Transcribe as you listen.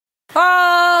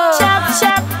Oh, Chap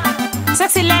Chap,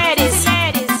 sexy ladies.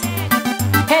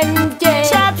 MJ,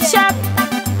 Chap Chap,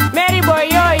 Mary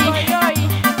Boyoi,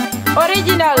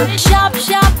 original. Chap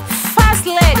Chap, fast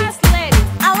ladies.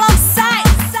 Alongside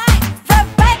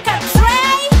Rebecca,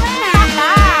 Trey.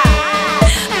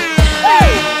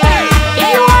 If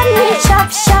you want me,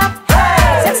 Chap Chap.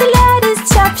 Sexy ladies,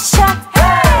 Chap Chap.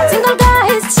 Single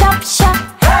guys, Chap Chap.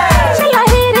 Shall I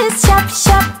hit it, Chap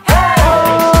Chap?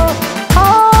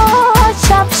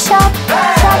 Chap Chap,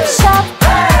 Chap Chap.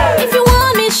 If you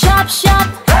want me, Chap Chap.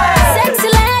 Sexy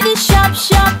lady, Chap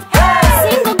Chap.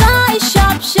 Single guy,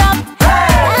 Chap Chap.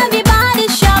 Everybody,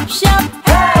 Chap Chap.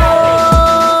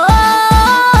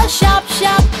 Chap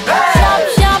Chap, Chap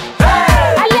Chap.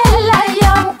 Alela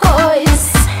young boys,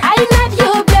 I love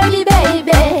you, baby,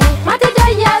 baby. Matita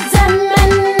ya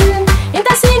zemen,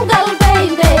 inta single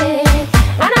baby.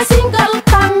 Ana single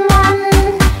come on,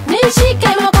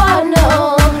 nishike mabono.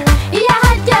 Ya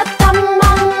haja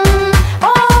tamam.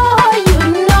 Oh, you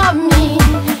know me,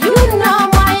 you know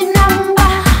my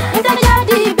number. Inta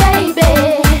jadi baby,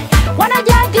 wanna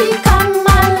jadi come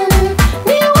on.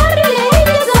 Ni worry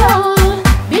girl,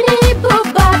 bini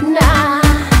bubadna.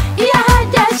 Ya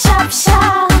haja Chap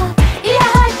Chap, ya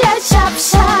haja Chap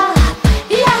Chap,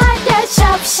 ya haja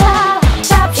Chap Chap,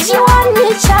 Chap Chap. If you want me,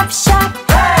 Chap Chap.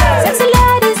 Sexy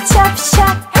ladies, Chap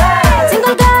Chap.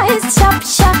 Single guys, Chap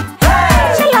Chap.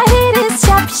 Shall I hit it,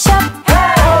 Chap Chap?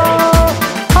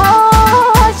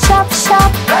 Chap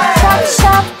Chap, Chap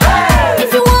Chap. If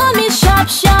you want me, Chap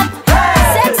Chap.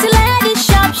 Sexy ladies,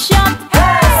 Chap Chap.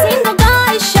 Single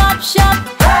guys, Chap Chap.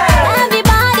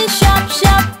 Everybody, Chap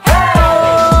Chap.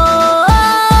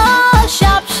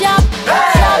 Chap Chap,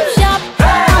 Chap Chap.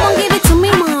 Come on, give it to me,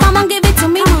 mom. Come on, give it to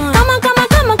me, mom. Come on, come on,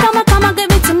 come on, come on, come on,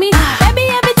 give it to me. Baby,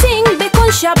 everything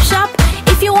because Chap Chap.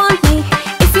 If you want me,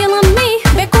 if you want me,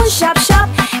 because Chap Chap.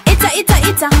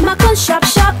 Ita, makon Chap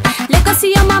Chap. Let go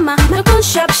see your mama, makon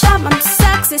Chap Chap. I'm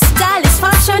sexy, stylish,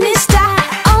 fashionista.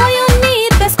 All you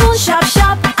need, best con Chap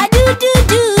Chap. I do,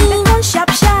 makon Chap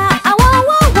Chap. I want,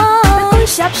 makon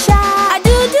Chap Chap. I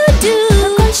do,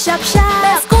 makon Chap Chap.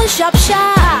 Best con Chap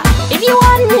Chap. If you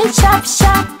want me, Chap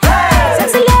Chap.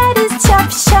 Sexy ladies, Chap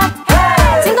Chap.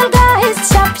 Single guys,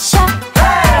 Chap Chap.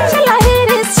 Shall I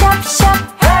hit it, Chap Chap?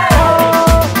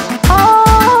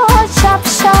 Chap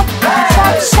Chap,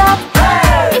 Chap Chap.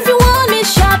 If you want me,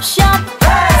 Chap Chap.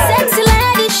 Sexy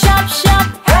lady, Chap Chap.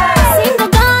 Single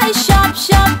guy, Chap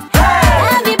Chap.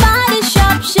 Everybody,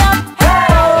 Chap Chap.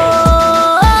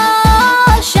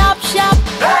 Chap Chap,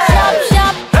 Chap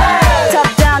Chap. Top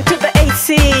down to the AC.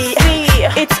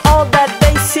 It's all that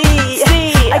they see.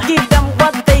 I give them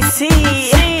what they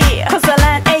see. Cause I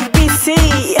land ABC.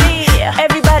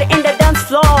 Everybody in the dance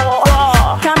floor.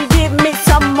 Come give me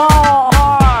some more.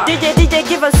 DJ,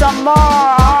 give us some more.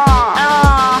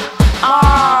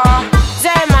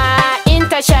 Zema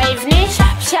inta shaifni.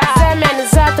 Zemen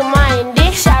zatu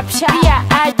maindi. Pia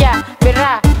aja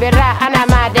bira ana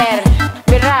mader.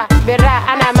 Bira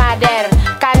ana mader.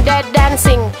 Kande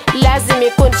dancing lazim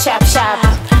ikun Chap Chap.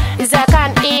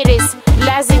 Zakan iris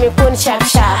lazim ikun Chap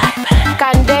Chap.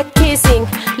 Kande kissing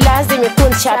lazim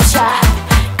ikun Chap Chap.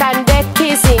 Kande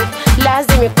kissing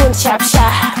lazim ikun Chap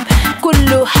Chap.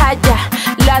 Kullu haja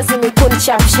lazim ikun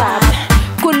Chap Chap.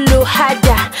 Kullu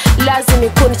haja lazim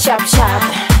ikun Chap Chap.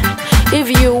 If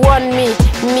you want me,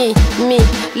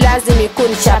 lazim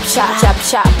ikun Chap Chap, Chap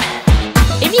Chap.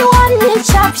 If you want me,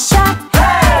 Chap Chap.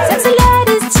 Sexy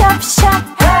ladies, Chap Chap.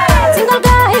 Single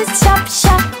guys, Chap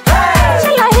Chap.